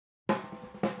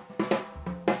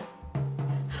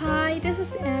this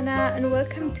is Anna, and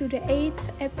welcome to the 8th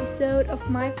episode of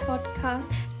my podcast,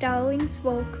 Darling's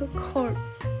Vocal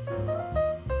Cords.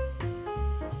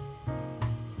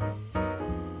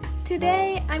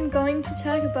 Today I'm going to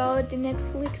talk about the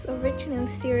Netflix original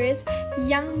series,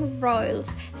 Young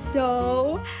Royals,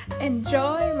 so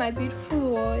enjoy my beautiful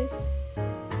voice.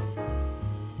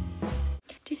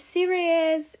 The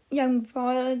series Young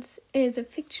Royals is a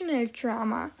fictional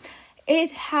drama.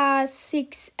 It has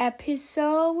 6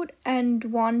 episodes and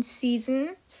 1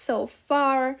 season so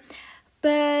far,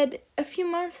 but a few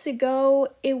months ago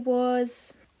it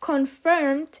was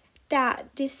confirmed that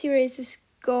this series is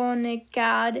gonna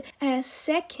get a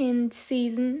second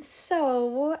season,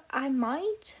 so I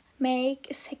might make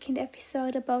a second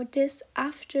episode about this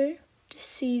after the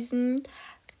season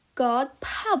got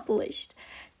published.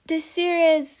 The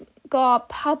series got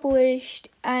published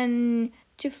in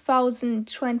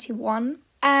 2021,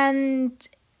 and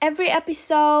every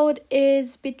episode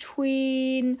is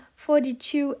between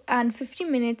 42 and 50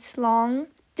 minutes long.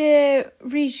 The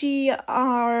regie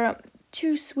are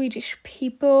 2 Swedish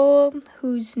people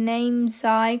whose names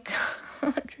I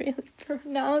can't really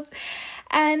pronounce,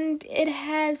 and it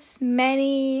has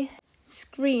many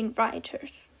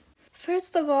screenwriters.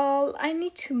 First of all, I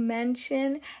need to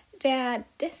mention that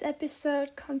this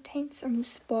episode contains some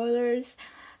spoilers.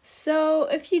 So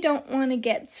if you don't want to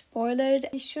get spoiled,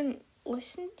 you shouldn't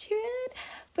listen to it.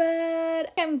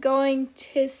 But I'm going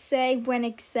to say when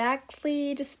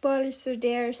exactly the spoilers are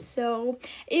there, so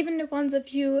even the ones of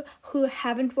you who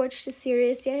haven't watched the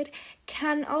series yet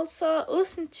can also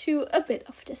listen to a bit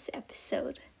of this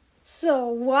episode. So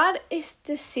what is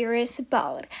the series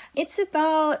about? It's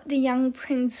about the young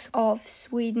prince of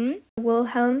Sweden,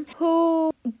 Wilhelm,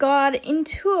 who got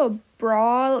into a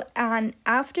brawl, and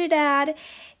after that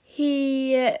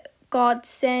he got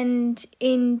sent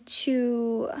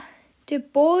into the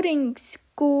boarding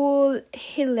school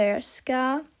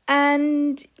Hillerska,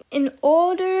 and in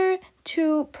order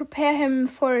to prepare him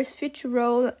for his future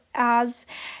role as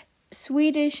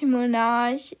Swedish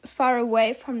monarch far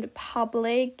away from the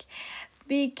public,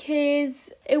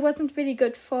 because it wasn't really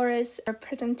good for his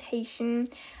representation,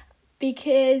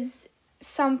 because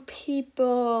some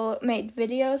people made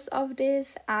videos of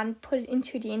this and put it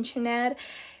into the internet.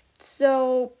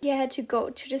 So he had to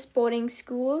go to this boarding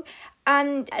school,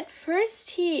 and at first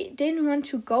he didn't want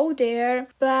to go there,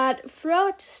 but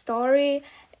throughout the story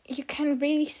you can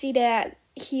really see that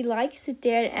he likes it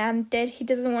there and that he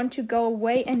doesn't want to go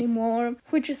away anymore,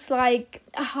 which is like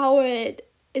how it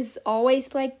is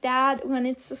always like that when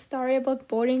it's a story about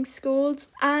boarding schools.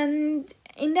 And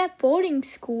in that boarding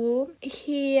school,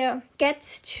 he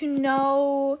gets to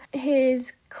know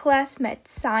his classmate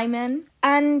Simon.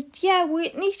 And yeah, we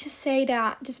need to say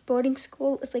that this boarding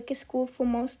school is like a school for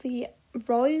mostly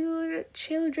royal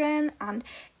children and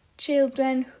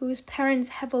children whose parents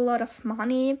have a lot of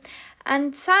money.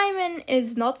 And Simon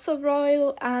is not so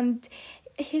royal, and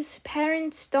his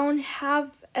parents don't have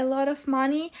a lot of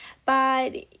money,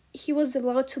 but he was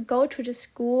allowed to go to the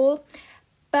school.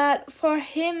 But for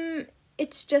him,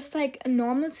 it's just like a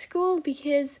normal school,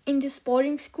 because in this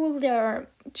boarding school there are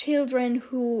children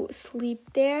who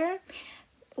sleep there,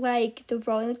 like the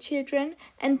royal children,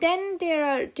 and then there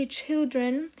are the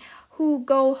children who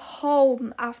go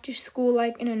home after school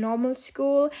like in a normal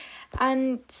school,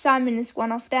 and Simon is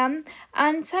one of them.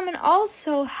 And Simon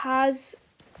also has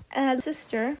a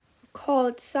sister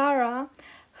called Sarah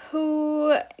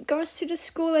who goes to the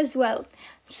school as well.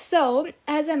 So,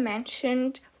 as I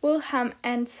mentioned, Wilhelm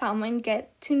and Simon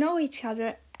get to know each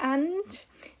other, and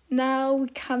now we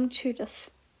come to the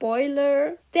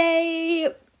spoiler.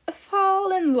 They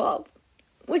fall in love,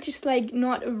 which is like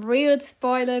not a real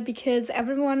spoiler because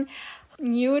everyone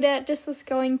knew that this was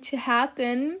going to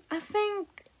happen. I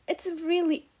think it's a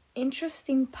really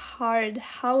interesting part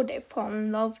how they fall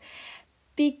in love,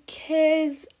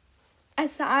 because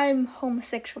as I'm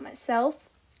homosexual myself,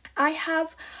 I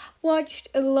have watched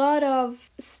a lot of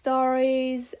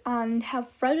stories and have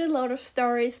read a lot of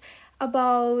stories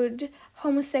about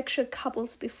homosexual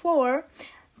couples before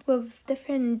with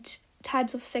different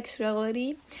types of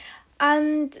sexuality.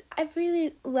 And I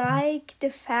really like the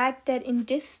fact that in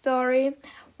this story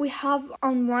we have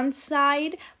on one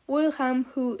side Wilhelm,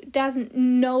 who doesn't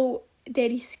know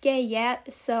that he's gay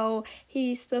yet, so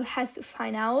he still has to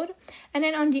find out. And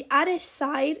then on the other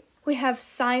side we have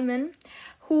Simon,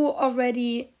 who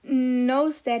already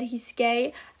knows that he's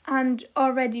gay and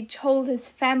already told his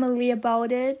family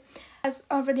about it, has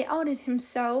already outed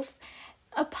himself,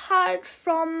 apart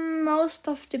from most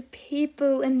of the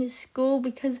people in the school,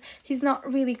 because he's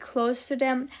not really close to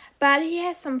them, but he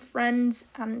has some friends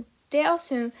and they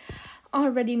also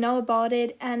already know about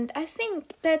it. And I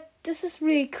think that this is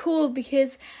really cool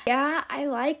because, yeah, I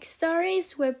like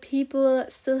stories where people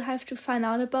still have to find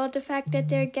out about the fact that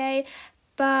they're gay.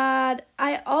 But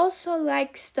I also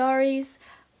like stories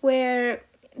where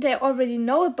they already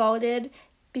know about it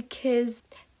because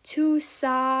two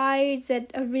sides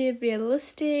that are really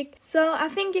realistic. So I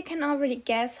think you can already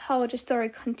guess how the story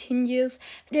continues.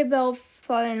 They both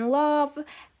fall in love.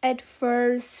 At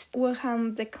first,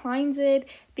 Wilhelm declines it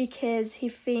because he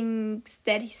thinks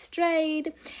that he's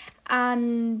straight,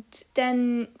 and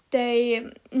then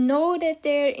they know that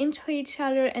they're into each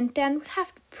other, and then we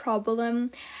have the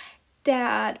problem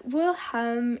that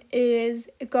Wilhelm is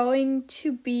going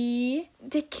to be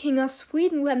the king of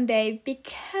Sweden one day,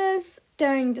 because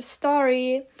during the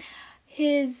story,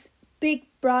 his big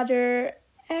brother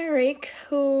Eric,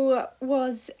 who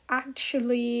was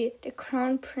actually the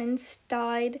crown prince,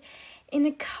 died in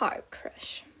a car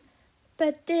crash.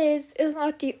 But this is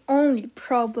not the only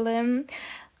problem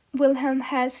Wilhelm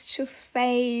has to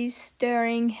face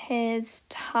during his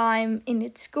time in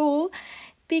its school,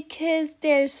 because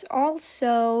there's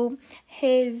also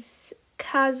his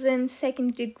cousin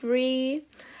second degree,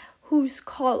 who's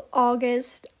called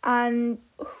August, and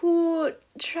who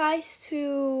tries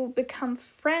to become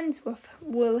friends with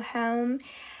Wilhelm.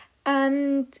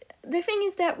 And the thing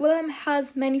is that Wilhelm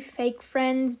has many fake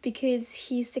friends because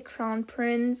he's the crown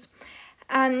prince,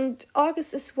 and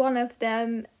August is one of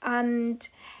them, and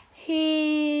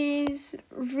he's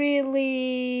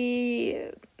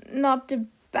really not the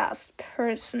best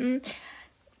person.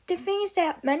 The thing is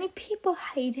that many people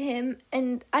hate him,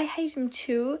 and I hate him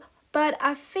too, but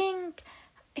I think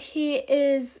he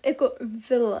is a good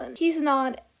villain. He's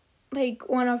not like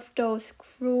one of those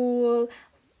cruel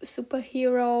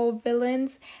superhero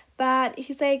villains, but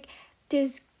he's like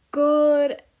this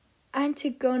good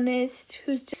antagonist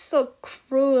who's just so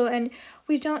cruel, and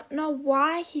we don't know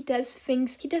why he does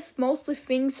things. He does mostly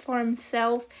things for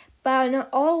himself, but not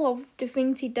all of the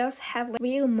things he does have like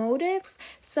real motives.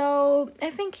 So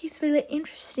I think he's really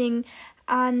interesting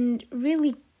and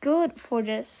really good for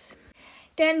this.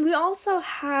 Then we also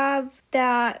have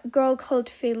that girl called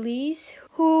Felice,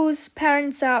 whose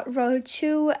parents are royal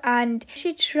too, and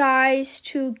she tries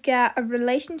to get a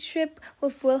relationship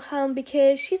with Wilhelm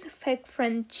because she's a fake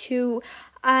friend too,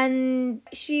 and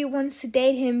she wants to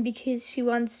date him because she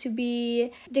wants to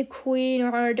be the queen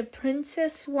or the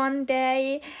princess one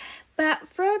day. But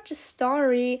throughout the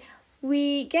story,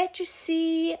 we get to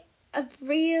see a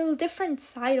real different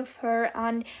side of her,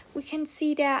 and we can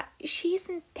see that she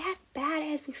isn't that bad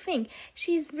as we think.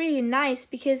 She's really nice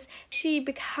because she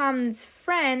becomes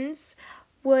friends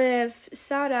with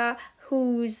Sarah,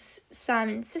 who's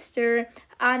Simon's sister,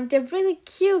 and they're really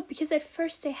cute because at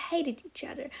first they hated each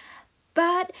other.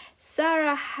 But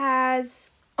Sarah has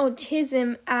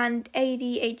autism and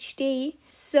ADHD,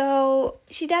 so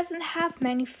she doesn't have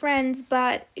many friends,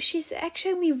 but she's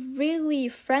actually really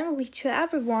friendly to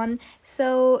everyone,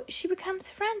 so she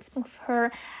becomes friends with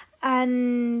her.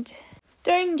 And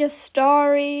during the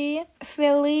story,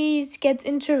 Felice gets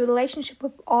into a relationship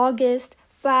with August,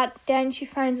 but then she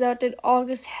finds out that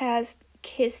August has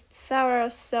kissed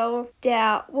Sarah, so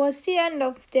that was the end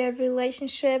of their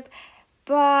relationship.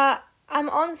 But I'm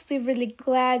honestly really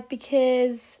glad,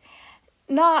 because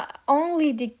not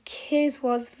only the kiss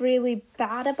was really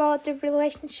bad about the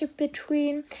relationship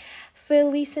between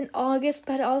Felice and August,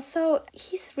 but also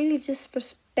he's really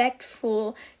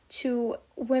disrespectful to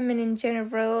women in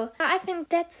general. I think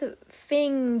that's a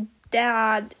thing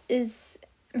that is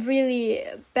really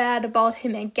bad about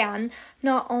him again.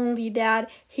 Not only that,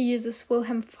 he uses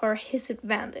Wilhelm for his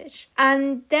advantage.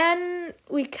 And then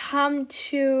we come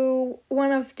to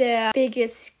one of the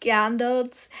biggest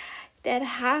scandals that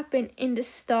happened in the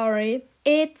story.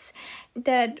 It's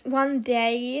that one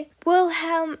day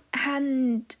Wilhelm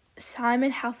and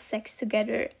Simon have sex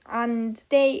together, and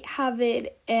they have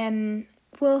it in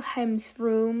Wilhelm's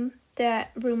room, the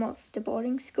room of the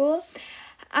boarding school,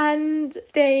 and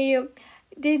they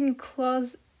didn't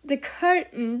close the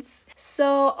curtains,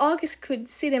 so August could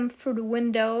see them through the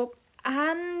window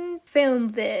and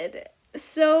filmed it.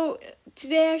 So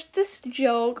there's this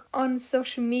joke on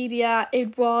social media.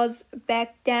 It was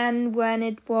back then when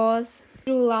it was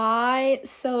July,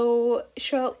 so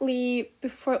shortly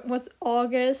before it was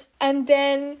August, and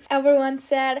then everyone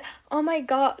said, "Oh my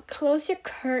god, close your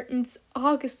curtains,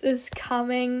 August is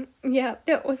coming." Yeah,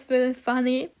 that was really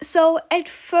funny. So at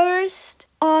first,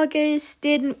 August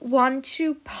didn't want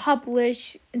to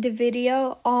publish the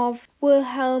video of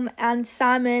Wilhelm and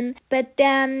Simon, but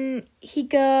then he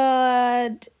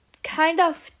got kind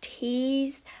of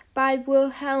teased by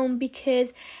Wilhelm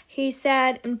because he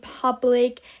said in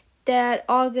public that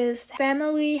August's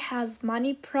family has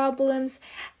money problems,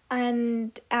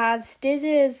 and as this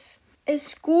is a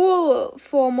school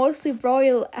for mostly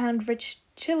royal and rich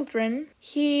children,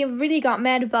 he really got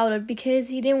mad about it because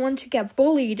he didn't want to get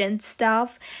bullied and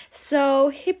stuff. So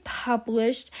he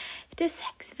published the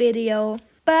sex video.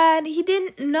 But he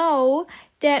didn't know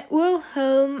that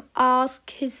Wilhelm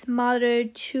asked his mother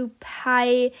to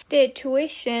pay the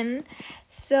tuition.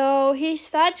 So he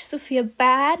starts to feel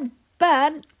bad,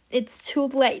 but it's too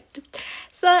late.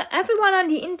 So everyone on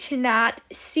the internet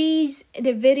sees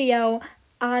the video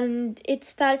and it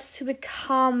starts to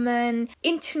become an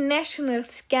international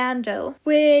scandal,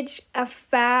 which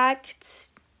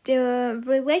affects the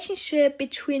relationship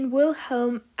between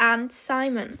Wilhelm and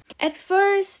Simon. At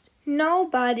first,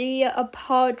 nobody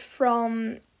apart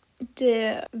from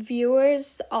the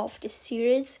viewers of the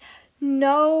series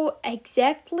know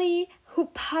exactly who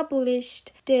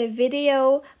published the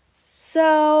video.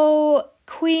 So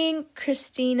Queen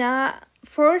Christina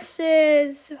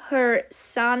forces her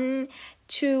son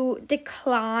to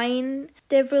decline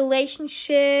the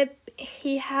relationship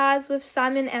he has with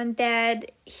Simon, and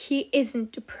that he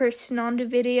isn't the person on the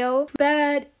video.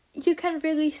 But you can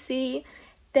really see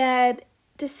that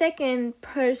the second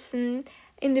person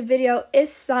in the video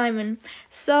is Simon.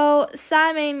 So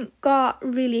Simon got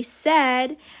really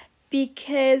sad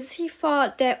because he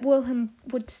thought that Wilhelm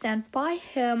would stand by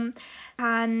him,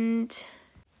 and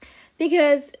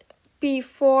because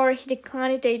before he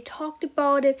declined it, they talked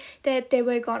about it, that they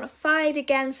were gonna fight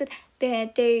against it,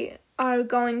 that they are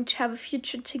going to have a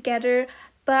future together.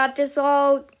 But this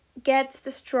all gets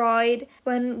destroyed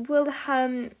when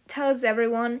Wilhelm tells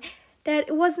everyone that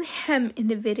it wasn't him in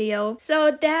the video.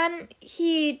 So then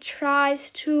he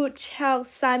tries to tell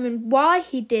Simon why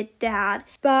he did that,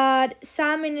 but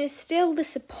Simon is still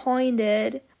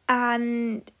disappointed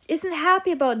and isn't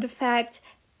happy about the fact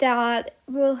that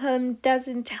Wilhelm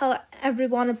doesn't tell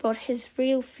everyone about his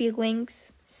real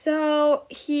feelings. So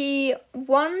he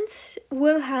wants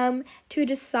Wilhelm to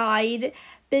decide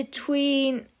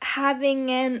between having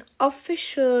an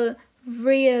official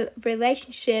real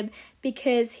relationship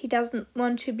because he doesn't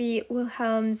want to be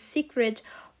Wilhelm's secret,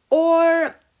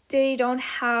 or they don't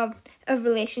have a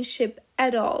relationship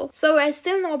at all. So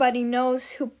still nobody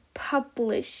knows who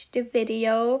published the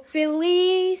video.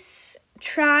 Felice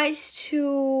tries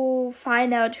to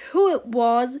find out who it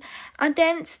was and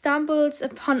then stumbles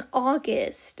upon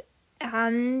August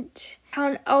and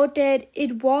found out that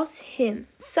it was him.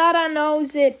 Sarah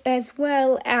knows it as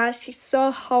well, as she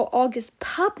saw how August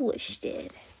published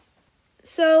it.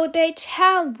 So they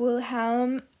tell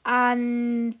Wilhelm,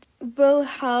 and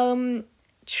Wilhelm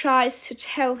tries to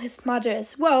tell his mother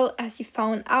as well, as he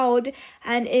found out,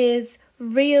 and is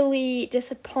really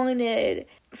disappointed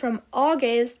from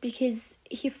August because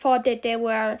he thought that they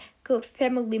were good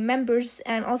family members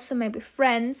and also maybe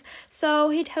friends. So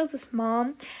he tells his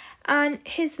mom, and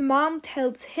his mom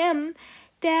tells him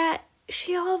that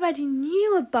she already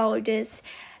knew about this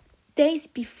days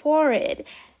before it.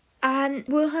 And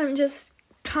Wilhelm just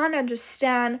can't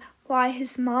understand why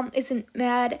his mom isn't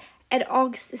mad at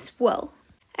August as well.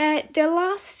 At the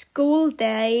last school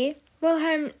day,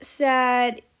 Wilhelm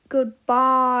said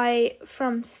goodbye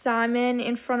from Simon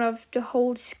in front of the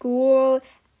whole school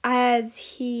as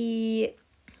he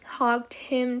hugged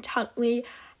him tightly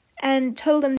and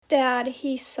told him that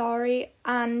he's sorry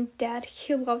and that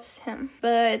he loves him.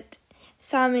 But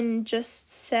Simon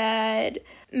just said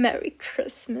Merry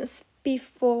Christmas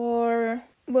before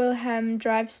Wilhelm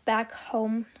drives back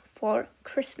home for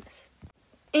Christmas.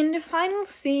 In the final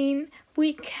scene,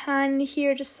 we can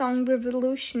hear the song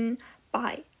Revolution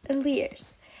by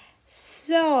Elias.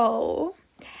 So,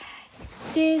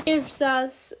 this gives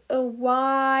us a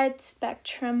wide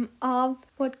spectrum of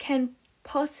what can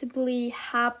possibly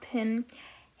happen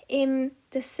in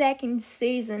the second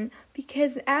season,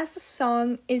 because as the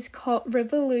song is called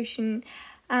Revolution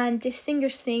and the singer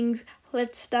sings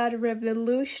Let's Start a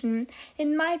Revolution, it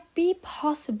might be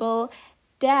possible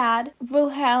that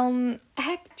Wilhelm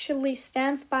actually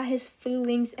stands by his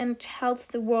feelings and tells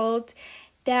the world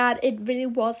that it really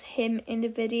was him in the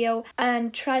video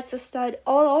and tries to start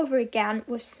all over again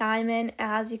with Simon,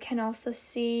 as you can also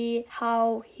see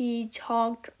how he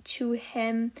talked to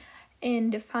him in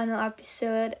the final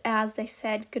episode as they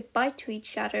said goodbye to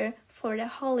each other for the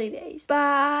holidays.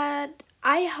 But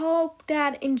I hope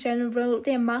that in general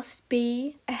there must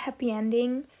be a happy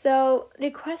ending. So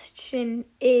the question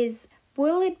is,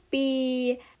 will it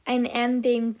be an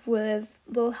ending with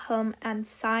Wilhelm and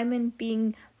Simon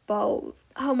being both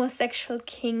homosexual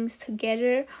kings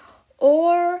together,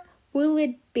 or will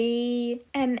it be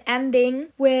an ending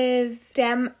with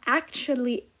them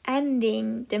actually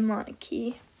ending the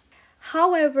monarchy?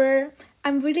 However,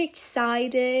 I'm really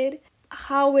excited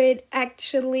how it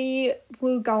actually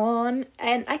will go on,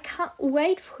 and I can't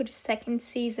wait for the second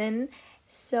season.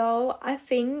 So I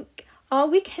think all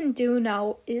we can do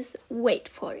now is wait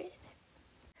for it.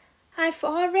 I've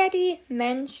already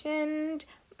mentioned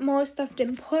most of the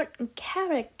important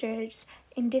characters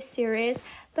in this series,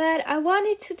 but I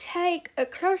wanted to take a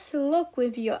closer look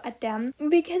with you at them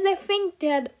because I think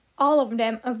that all of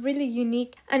them are really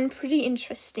unique and pretty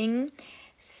interesting.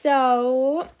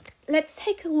 So let's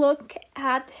take a look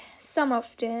at some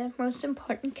of the most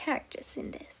important characters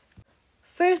in this.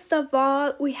 First of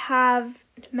all, we have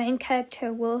the main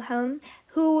character Wilhelm,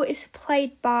 who is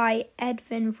played by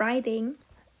Edwin Riding,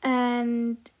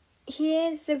 and he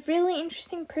is a really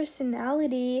interesting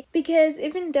personality because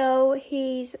even though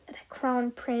he's the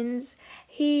crown prince,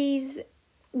 he's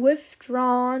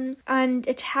withdrawn and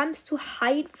attempts to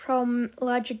hide from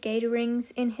larger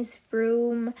gatherings in his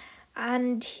room,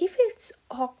 and he feels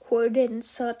awkward in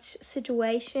such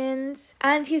situations,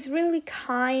 and he's really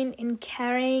kind and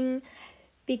caring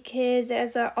because,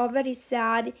 as I already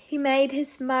said, he made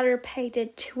his mother pay the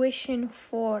tuition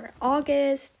for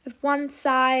August. With one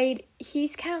side,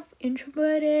 he's kind of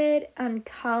introverted and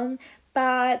calm,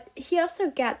 but he also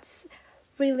gets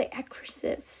really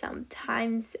aggressive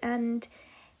sometimes, and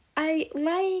I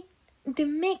like the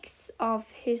mix of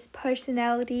his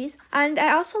personalities, and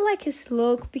I also like his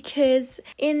look because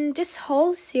in this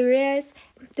whole series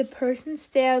the persons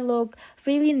there look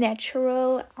really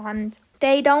natural and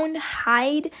they don't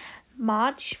hide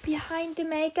much behind the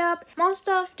makeup. Most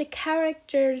of the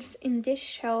characters in this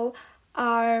show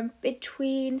are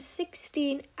between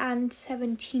 16 and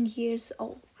 17 years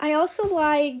old. I also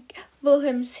like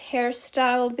Wilhelm's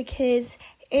hairstyle because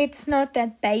it's not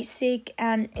that basic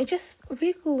and it just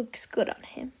really looks good on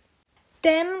him.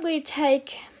 Then we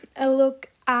take a look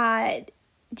at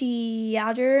the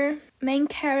other main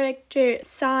character,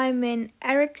 Simon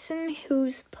Eriksson,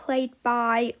 who's played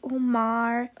by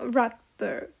Omar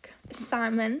Rutberg.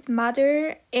 Simon's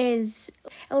mother is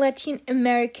a Latin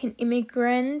American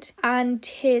immigrant and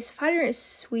his father is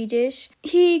Swedish.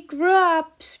 He grew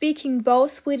up speaking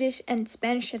both Swedish and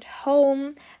Spanish at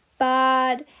home,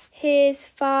 but his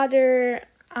father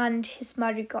and his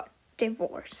mother got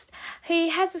divorced. He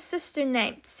has a sister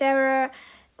named Sarah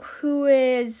who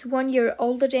is 1 year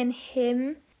older than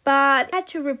him, but had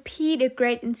to repeat a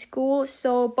grade in school,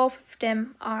 so both of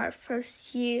them are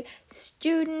first year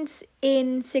students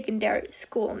in secondary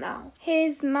school now.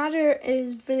 His mother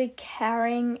is really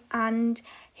caring and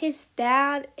his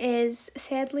dad is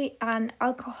sadly an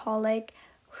alcoholic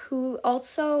who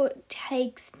also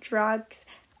takes drugs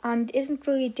and isn't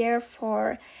really there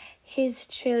for his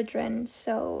children,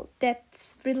 so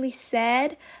that's really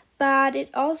sad, but it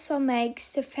also makes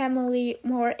the family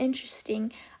more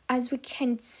interesting as we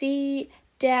can see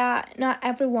that not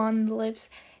everyone lives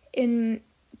in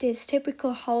this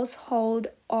typical household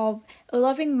of a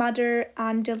loving mother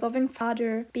and a loving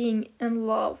father being in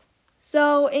love.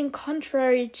 So, in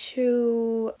contrary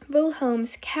to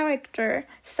Wilhelm's character,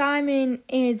 Simon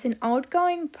is an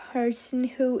outgoing person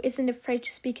who isn't afraid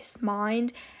to speak his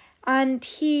mind, and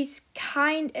he's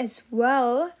kind as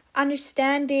well,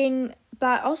 understanding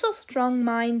but also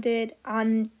strong-minded,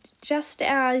 and just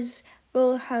as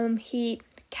Wilhelm, he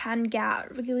can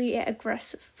get really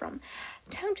aggressive from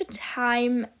time to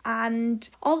time and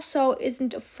also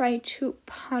isn't afraid to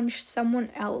punch someone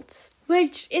else,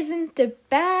 which isn't the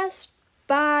best,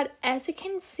 but as you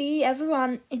can see,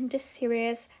 everyone in this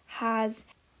series has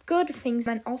good things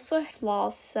and also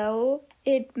flaws, so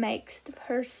it makes the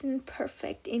person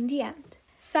perfect in the end.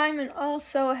 Simon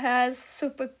also has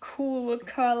super cool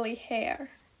curly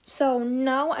hair. So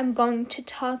now I'm going to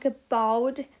talk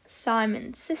about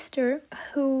Simon's sister,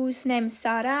 whose name is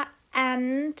Sarah,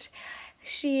 and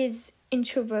she is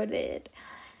introverted.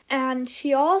 And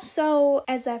she also,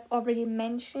 as I've already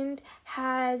mentioned,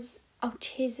 has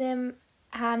autism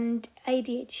and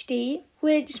ADHD,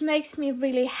 which makes me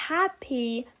really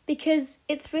happy because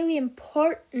it's really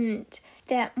important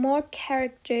that more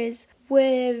characters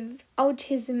with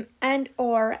autism and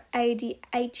or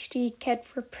ADHD get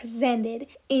represented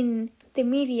in the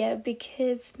media,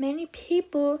 because many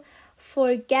people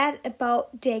forget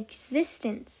about the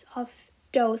existence of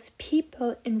those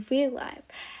people in real life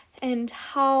and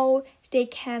how they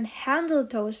can handle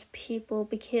those people,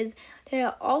 because they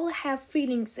all have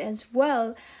feelings as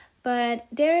well, but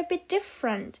they're a bit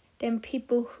different than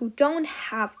people who don't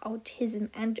have autism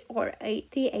and or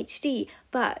ADHD,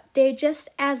 but they're just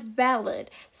as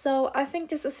valid. So I think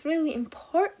this is really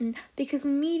important because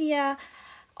media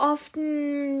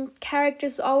often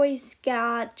characters always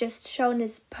get just shown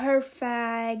as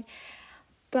perfect,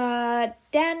 but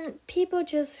then people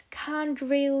just can't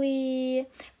really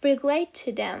relate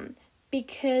to them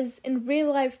because in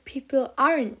real life people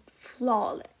aren't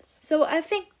flawless. So I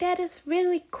think that is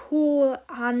really cool,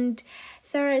 and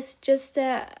Sarah is just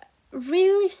a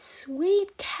really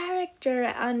sweet character,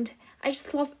 and I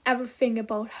just love everything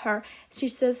about her.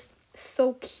 She's just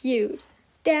so cute.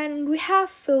 Then we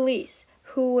have Felice,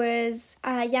 who is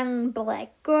a young black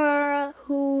girl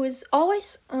who is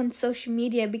always on social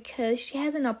media because she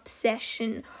has an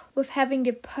obsession with having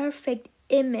the perfect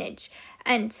image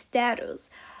and status,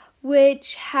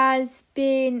 which has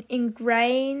been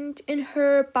ingrained in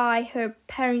her by her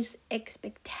parents'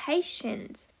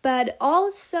 expectations, but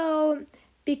also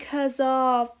because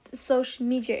of social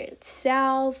media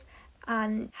itself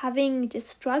and having the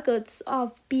struggles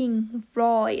of being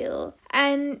royal.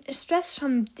 And stress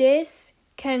from this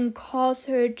can cause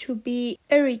her to be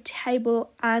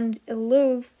irritable and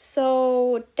aloof.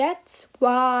 So that's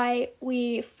why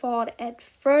we thought at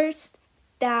first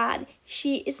that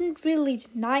she isn't really the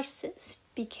nicest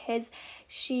because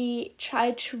she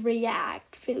tried to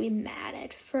react really mad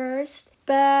at first.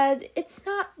 But it's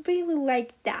not really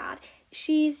like that.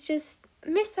 She's just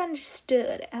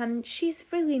misunderstood and she's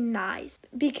really nice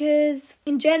because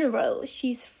in general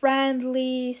she's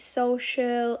friendly,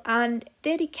 social and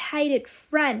dedicated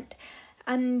friend,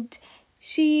 and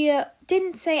she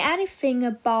didn't say anything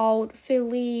about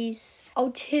Felice's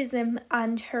autism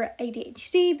and her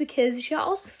ADHD because she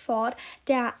also thought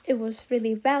that it was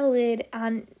really valid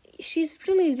and she's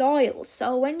really loyal.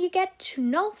 So when you get to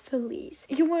know Felice,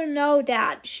 you will know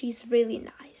that she's really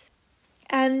nice.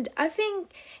 And I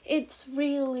think it's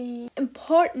really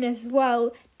important as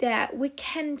well that we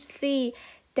can see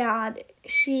that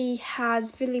she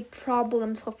has really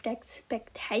problems with the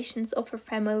expectations of her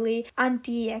family and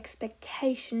the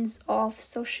expectations of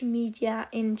social media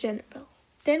in general.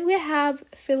 Then we have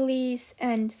Felice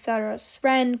and Sarah's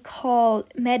friend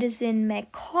called Madison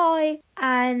McCoy,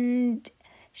 and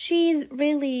she's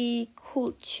really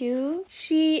cool too.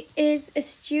 She is a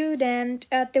student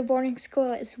at the boarding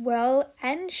school as well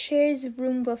and shares a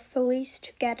room with Felice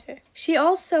together. She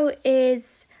also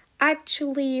is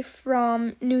actually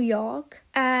from New York,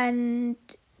 and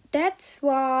that's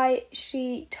why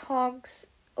she talks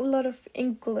a lot of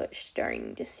English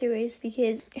during the series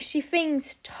because she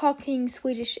thinks talking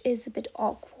Swedish is a bit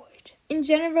awkward. In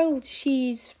general,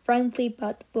 she's friendly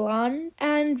but blunt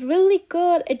and really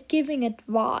good at giving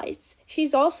advice.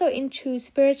 She's also into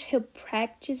spiritual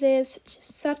practices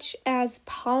such as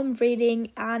palm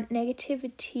reading and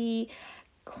negativity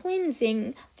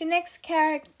cleansing. The next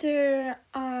character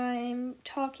I'm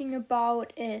talking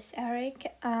about is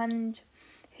Eric, and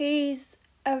he's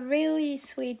a really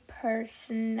sweet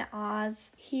person as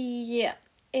he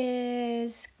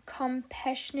is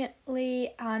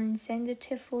compassionately and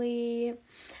sensitively.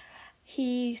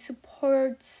 He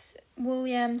supports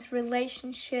William's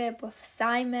relationship with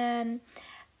Simon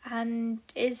and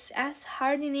is as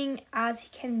hardening as he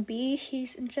can be.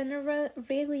 He's in general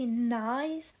really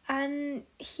nice, and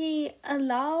he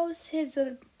allows his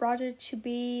little brother to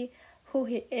be who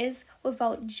he is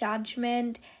without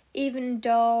judgment, even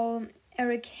though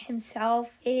Eric himself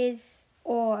is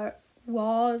or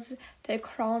was the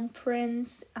crown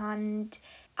prince and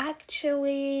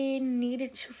actually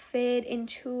needed to fit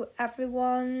into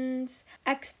everyone's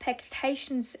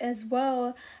expectations as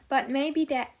well. But maybe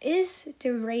that is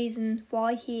the reason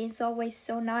why he is always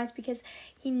so nice, because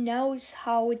he knows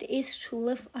how it is to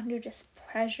live under this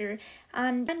pressure.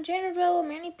 And in general,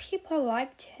 many people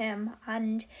liked him,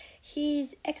 and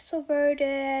he's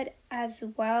extroverted as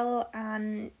well,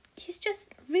 and he's just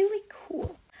really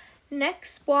cool.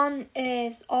 Next one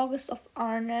is August of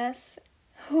Arnes,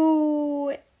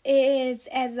 who is,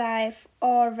 as I've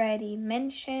already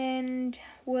mentioned,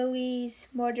 Willie's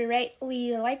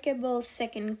moderately likable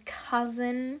second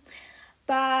cousin,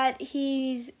 but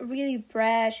he's really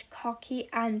brash, cocky,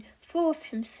 and full of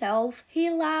himself. He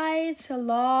lies a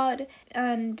lot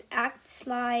and acts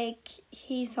like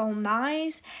he's all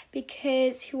nice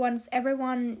because he wants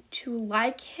everyone to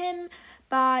like him,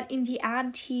 but in the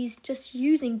end he's just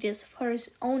using this for his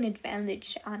own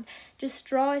advantage and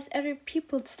destroys other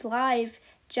people's life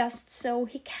just so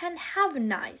he can have a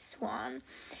nice one.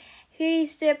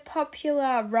 He's the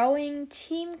popular rowing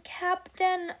team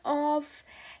captain of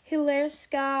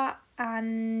Hilerska,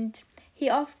 and He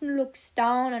often looks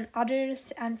down on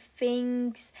others and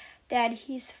thinks that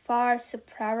he's far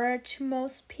superior to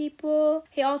most people.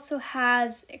 He also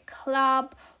has a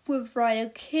club with royal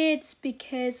kids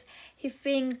because he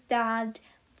thinks that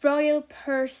royal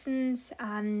persons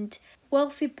and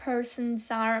wealthy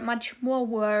persons are much more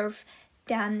worth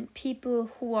than people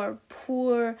who are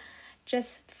poor.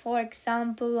 Just for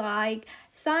example, like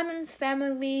Simon's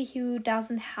family who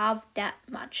doesn't have that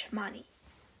much money.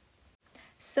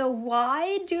 So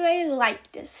why do I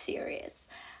like this series?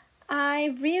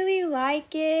 I really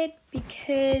like it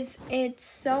because it's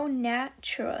so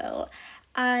natural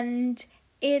and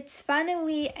it's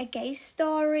finally a gay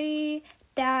story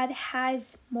that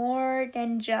has more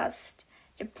than just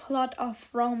the plot of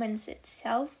romance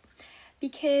itself.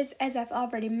 Because as I've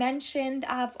already mentioned,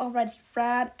 I've already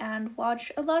read and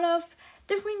watched a lot of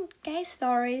different gay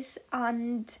stories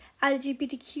and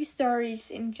LGBTQ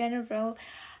stories in general.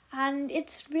 And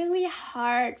it's really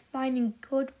hard finding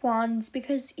good ones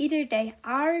because either they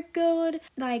are good,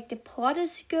 like the plot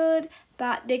is good,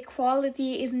 but the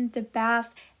quality isn't the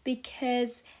best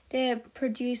because the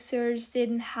producers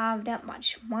didn't have that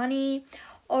much money,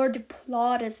 or the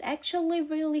plot is actually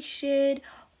really shit,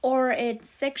 or it's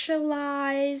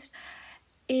sexualized,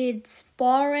 it's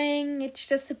boring, it's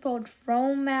just about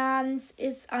romance,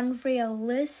 it's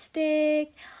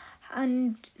unrealistic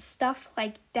and stuff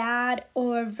like that,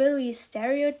 or really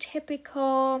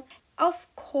stereotypical. Of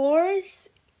course,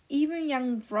 even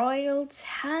Young Royals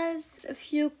has a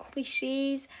few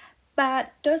cliches,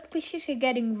 but those cliches are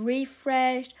getting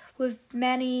refreshed with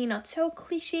many not so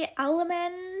cliche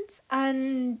elements.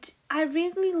 And I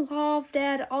really love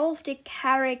that all of the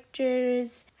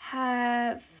characters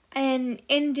have an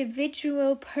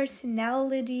individual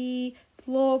personality,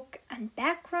 look, and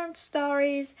background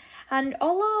stories, and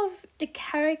all of the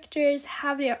characters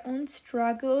have their own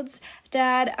struggles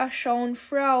that are shown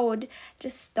throughout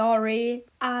the story.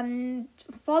 And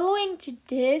following to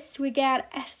this, we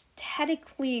get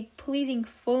aesthetically pleasing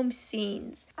film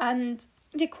scenes, and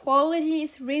the quality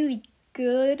is really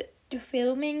good. The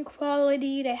filming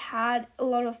quality, they had a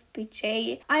lot of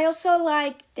budget. I also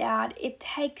like that it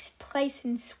takes place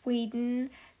in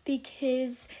Sweden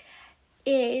because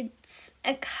it's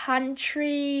a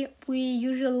country we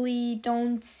usually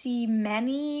don't see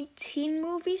many teen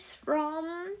movies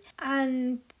from,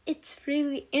 and it's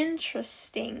really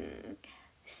interesting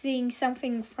seeing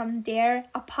something from there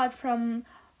apart from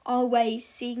always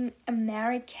seeing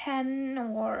American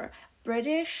or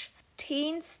British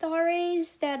teen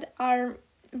stories that are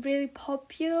really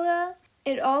popular.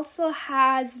 It also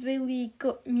has really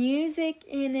good music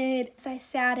in it. As I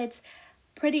said, it's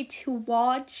pretty to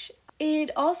watch.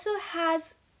 It also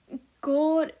has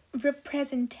good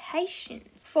representation.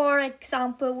 For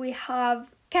example, we have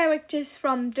characters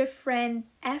from different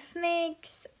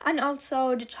ethnics, and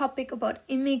also the topic about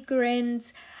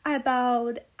immigrants,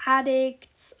 about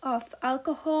addicts of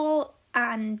alcohol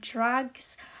and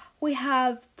drugs. We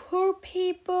have poor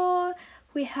people,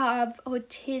 we have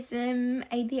autism,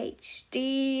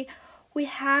 ADHD, we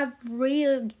have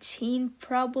real teen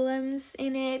problems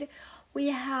in it. We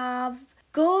have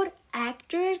good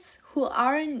actors who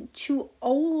aren't too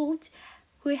old.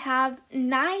 We have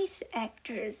nice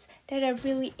actors that are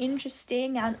really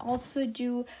interesting and also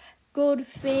do good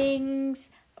things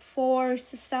for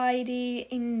society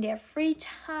in their free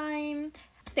time.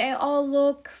 They all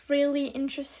look really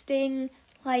interesting,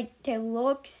 like their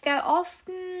looks. I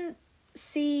often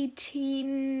see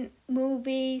teen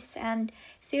movies and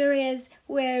series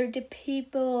where the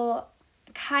people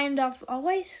kind of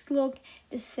always look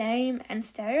the same and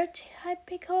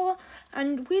stereotypical,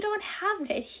 and we don't have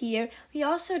that here. We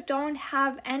also don't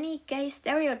have any gay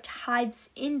stereotypes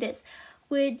in this,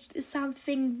 which is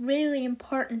something really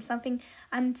important, something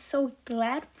I'm so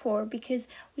glad for, because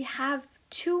we have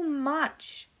too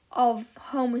much of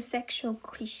homosexual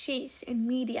cliches in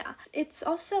media. It's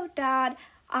also that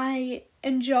I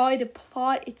enjoy the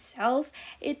plot itself.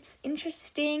 It's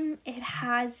interesting, it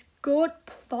has good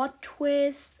plot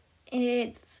twists,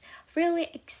 it's really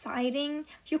exciting.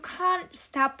 You can't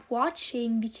stop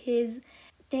watching because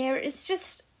there is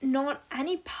just not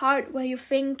any part where you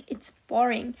think it's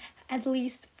boring, at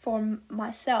least for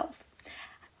myself.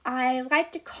 I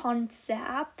like the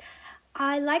concept.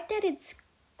 I like that it's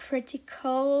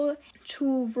critical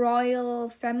to royal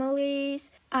families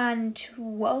and to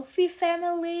wealthy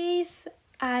families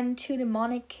and to the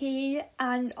monarchy,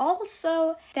 and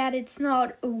also that it's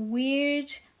not a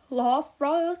weird love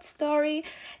royal story,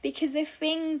 because I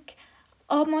think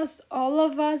almost all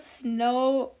of us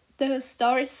know the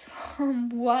stories from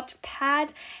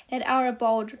Wattpad that are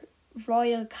about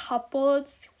royal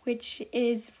couples which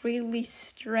is really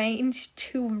strange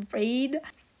to read.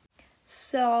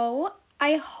 So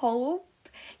I hope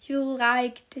you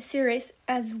like the series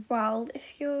as well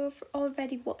if you've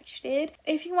already watched it.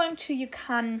 If you want to, you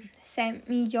can send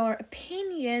me your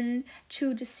opinion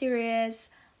to the series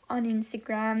on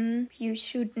Instagram. You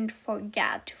shouldn't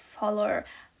forget to follow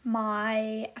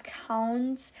my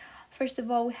accounts. First of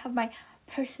all, we have my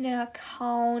personal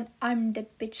account, I'm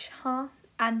that bitch, huh?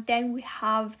 And then we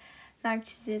have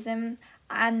Narcissism,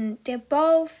 and they're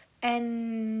both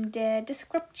in the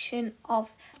description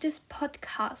of this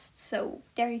podcast, so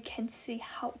there you can see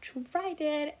how to write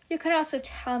it. You can also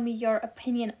tell me your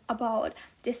opinion about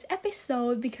this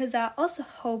episode, because I also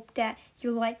hope that you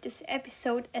like this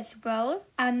episode as well.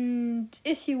 And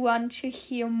if you want to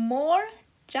hear more,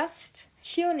 just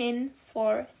tune in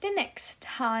for the next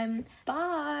time.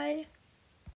 Bye!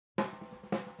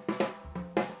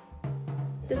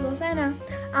 This was Anna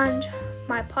and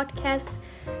my podcast,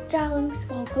 Darling's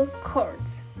Vocal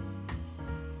Chords.